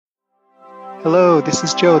Hello, this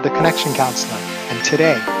is Joe, the Connection Counselor, and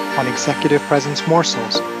today on Executive Presence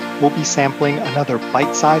Morsels, we'll be sampling another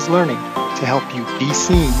bite-sized learning to help you be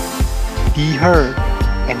seen, be heard,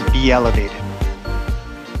 and be elevated.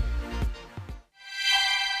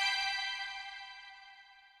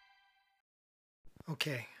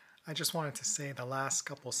 Okay, I just wanted to say the last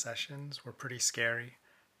couple sessions were pretty scary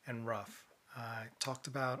and rough. I talked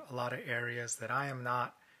about a lot of areas that I am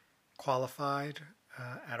not qualified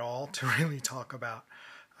at all to really talk about,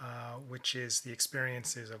 which is the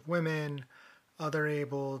experiences of women, other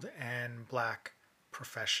abled, and Black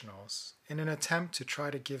professionals, in an attempt to try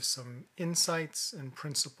to give some insights and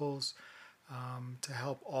principles to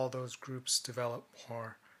help all those groups develop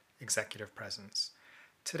more executive presence.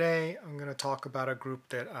 Today, I'm going to talk about a group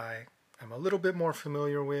that I am a little bit more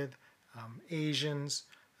familiar with, Asians.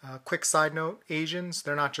 Quick side note, Asians,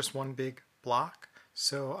 they're not just one big block.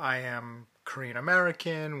 So I am Korean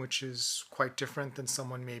American, which is quite different than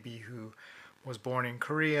someone maybe who was born in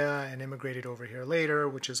Korea and immigrated over here later,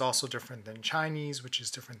 which is also different than Chinese, which is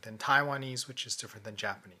different than Taiwanese, which is different than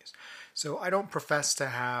Japanese. So I don't profess to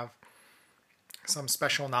have some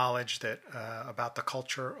special knowledge that about the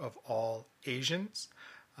culture of all Asians.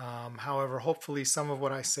 However, hopefully some of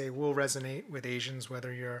what I say will resonate with Asians,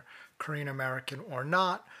 whether you're Korean American or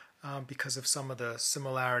not, because of some of the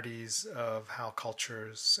similarities of how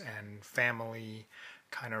cultures and family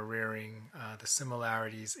kind of rearing, the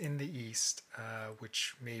similarities in the East,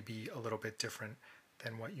 which may be a little bit different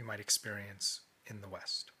than what you might experience in the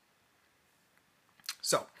West.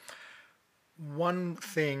 So, one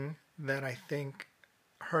thing that I think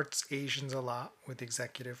hurts Asians a lot with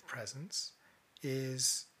executive presence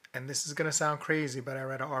is, and this is going to sound crazy, but I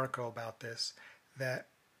read an article about this, that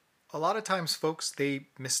a lot of times folks, they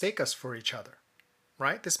mistake us for each other,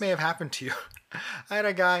 right? This may have happened to you. I had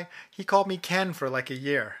a guy, he called me Ken for like a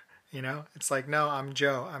year, It's like, no, I'm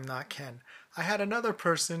Joe, I'm not Ken. I had another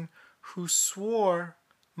person who swore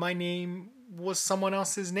my name was someone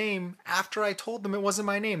else's name after I told them it wasn't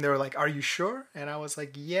my name. They were like, are you sure? And I was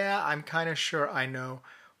like, yeah, I'm kind of sure I know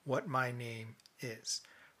what my name is,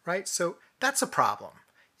 right? So that's a problem.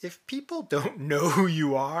 If people don't know who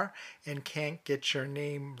you are and can't get your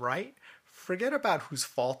name right, forget about whose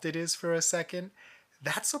fault it is for a second.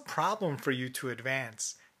 That's a problem for you to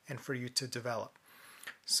advance and for you to develop.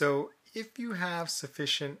 So if you have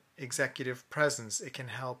sufficient executive presence, it can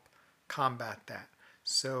help combat that.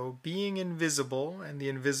 So being invisible, and the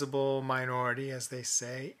invisible minority, as they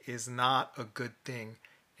say, is not a good thing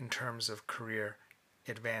in terms of career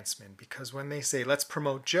advancement. Because when they say, let's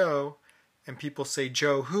promote Joe, and people say,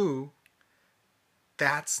 Joe who,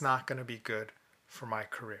 that's not going to be good for my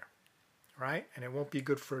career, right? And it won't be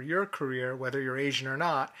good for your career, whether you're Asian or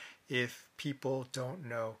not, if people don't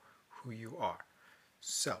know who you are.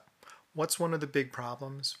 So, what's one of the big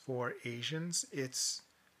problems for Asians? It's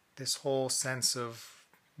this whole sense of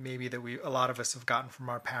maybe that a lot of us have gotten from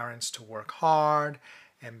our parents to work hard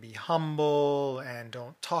and be humble and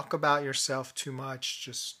don't talk about yourself too much,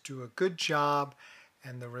 just do a good job,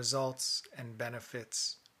 and the results and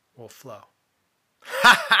benefits will flow.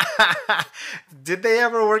 Did they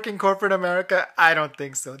ever work in corporate America? I don't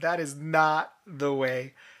think so. That is not the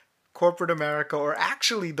way corporate America, or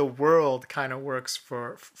actually the world, kind of works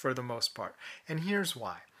for the most part. And here's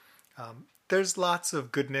why. There's lots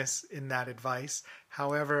of goodness in that advice.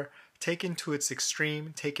 However, taken to its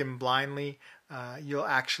extreme, taken blindly, you'll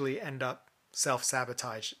actually end up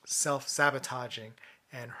self-sabotaging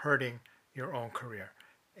and hurting your own career.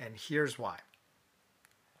 And here's why.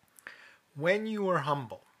 When you are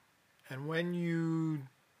humble and when you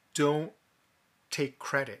don't take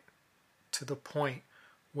credit to the point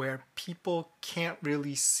where people can't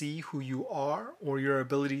really see who you are or your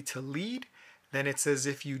ability to lead, then it's as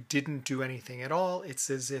if you didn't do anything at all. It's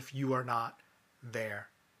as if you are not there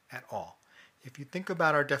at all. If you think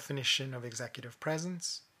about our definition of executive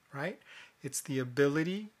presence, right? It's the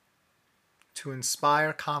ability to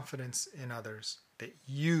inspire confidence in others that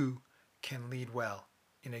you can lead well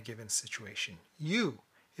in a given situation. You.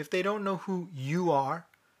 If they don't know who you are,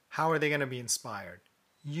 how are they going to be inspired?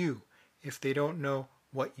 You. If they don't know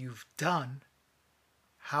what you've done,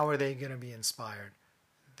 how are they going to be inspired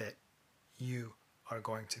that you are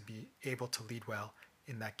going to be able to lead well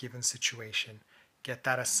in that given situation, get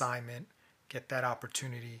that assignment, get that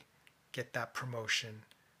opportunity, get that promotion,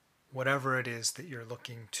 whatever it is that you're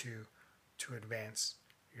looking to advance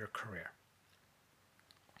your career.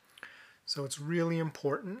 So it's really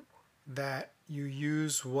important that you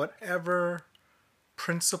use whatever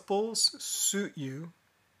principles suit you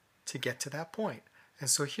to get to that point. And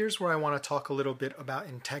so here's where I want to talk a little bit about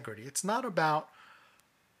integrity. It's not about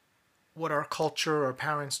what our culture or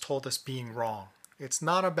parents told us being wrong. It's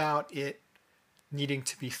not about it needing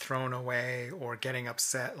to be thrown away or getting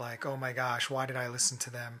upset like, oh my gosh, why did I listen to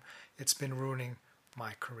them? It's been ruining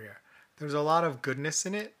my career. There's a lot of goodness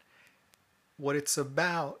in it. What it's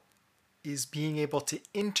about is being able to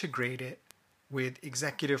integrate it with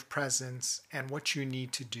executive presence and what you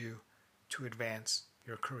need to do to advance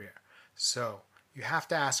your career. So you have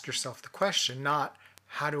to ask yourself the question, not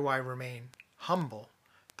how do I remain humble?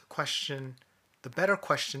 The better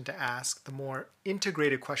question to ask, the more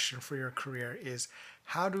integrated question for your career is,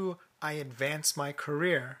 how do I advance my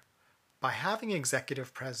career by having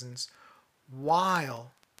executive presence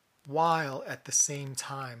while at the same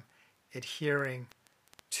time adhering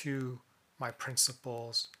to my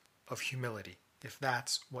principles of humility, if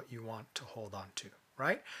that's what you want to hold on to,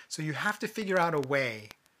 right? So you have to figure out a way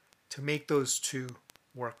to make those two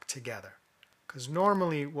work together. Because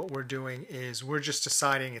normally what we're doing is we're just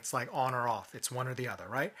deciding it's like on or off. It's one or the other,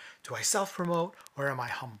 right? Do I self-promote or am I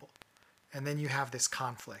humble? And then you have this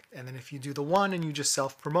conflict. And then if you do the one and you just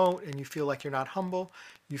self-promote and you feel like you're not humble,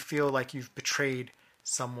 you feel like you've betrayed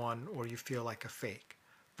someone or you feel like a fake.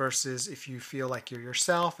 Versus if you feel like you're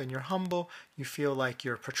yourself and you're humble, you feel like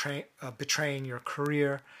you're betraying your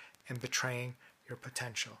career and betraying your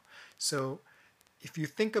potential. So if you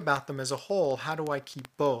think about them as a whole, how do I keep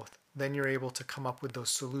both? Then you're able to come up with those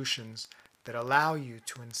solutions that allow you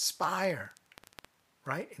to inspire,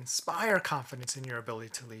 right? Inspire confidence in your ability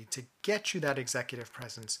to lead, to get you that executive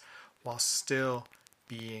presence while still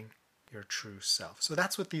being your true self. So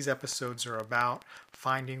that's what these episodes are about,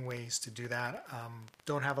 finding ways to do that.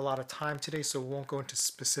 Don't have a lot of time today, so we won't go into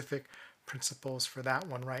specific principles for that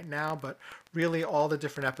one right now, but really all the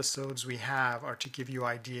different episodes we have are to give you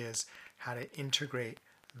ideas how to integrate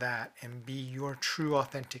that and be your true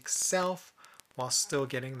authentic self while still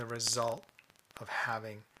getting the result of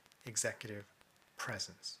having executive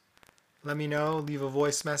presence. Let me know, leave a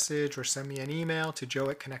voice message or send me an email to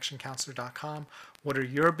joe@connectioncounselor.com. What are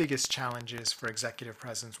your biggest challenges for executive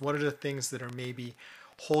presence? What are the things that are maybe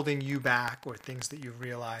holding you back or things that you've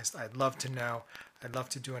realized? I'd love to know. I'd love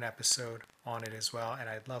to do an episode on it as well, and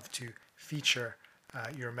I'd love to feature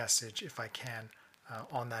your message if I can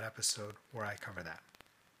on that episode where I cover that.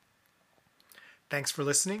 Thanks for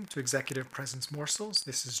listening to Executive Presence Morsels.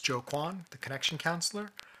 This is Joe Kwan, the Connection Counselor.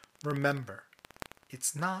 Remember,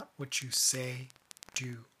 it's not what you say,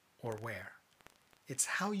 do, or wear. It's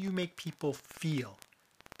how you make people feel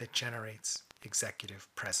that generates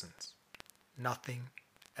executive presence. Nothing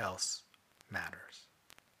else matters.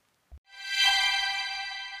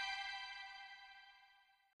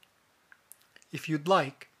 If you'd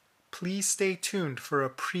like, please stay tuned for a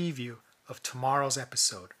preview of tomorrow's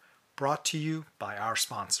episode, brought to you by our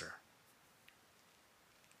sponsor.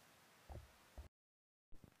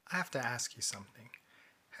 I have to ask you something.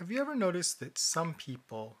 Have you ever noticed that some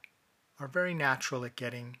people are very natural at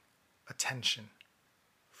getting attention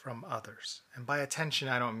from others? And by attention,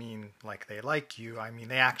 I don't mean like they like you. I mean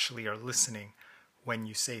they actually are listening when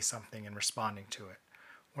you say something and responding to it.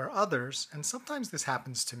 Where others, and sometimes this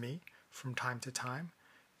happens to me from time to time,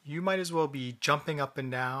 you might as well be jumping up and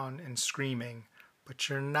down and screaming, but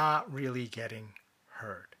you're not really getting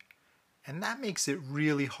heard. And that makes it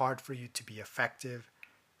really hard for you to be effective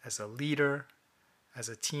as a leader, as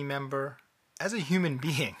a team member, as a human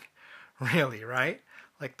being, really, right?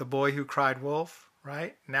 Like the boy who cried wolf,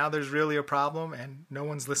 right? Now there's really a problem and no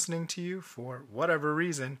one's listening to you for whatever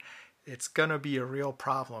reason. It's going to be a real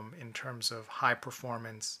problem in terms of high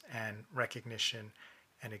performance and recognition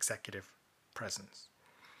and executive presence.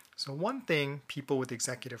 So one thing people with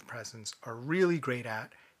executive presence are really great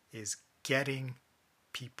at is getting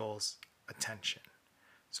people's attention.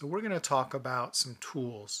 So we're going to talk about some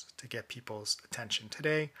tools to get people's attention.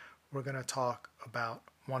 Today, we're going to talk about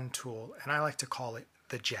one tool, and I like to call it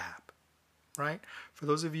the jab, right? For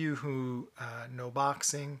those of you who know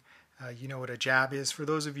boxing, you know what a jab is. For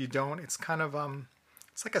those of you who don't, it's kind of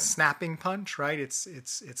it's like a snapping punch, right?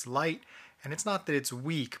 It's light, and it's not that it's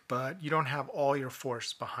weak, but you don't have all your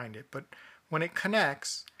force behind it. But when it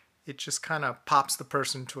connects, it just kind of pops the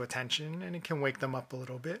person to attention, and it can wake them up a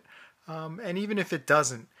little bit. And even if it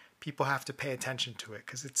doesn't, people have to pay attention to it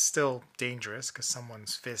because it's still dangerous because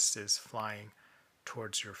someone's fist is flying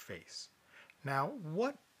towards your face. Now,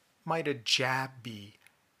 what might a jab be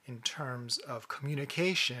in terms of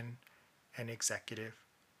communication and executive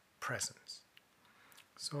presence?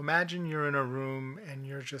 So imagine you're in a room and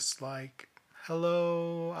you're just like,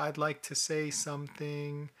 hello, I'd like to say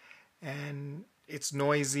something, and it's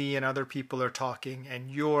noisy and other people are talking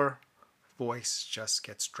and your voice just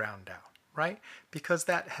gets drowned out, right? Because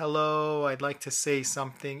that hello, I'd like to say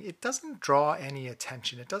something, it doesn't draw any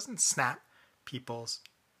attention. It doesn't snap people's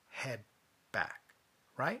head back,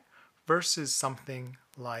 right? Versus something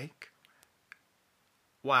like,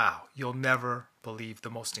 wow, you'll never believe the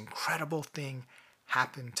most incredible thing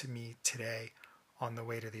happened to me today on the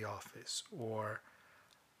way to the office. Or,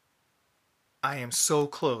 I am so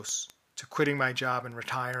close to quitting my job and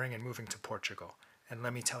retiring and moving to Portugal. And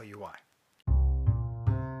let me tell you why.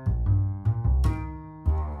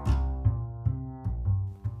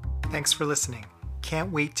 Thanks for listening.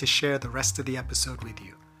 Can't wait to share the rest of the episode with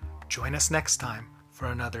you. Join us next time for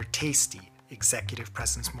another tasty executive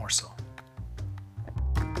presence morsel.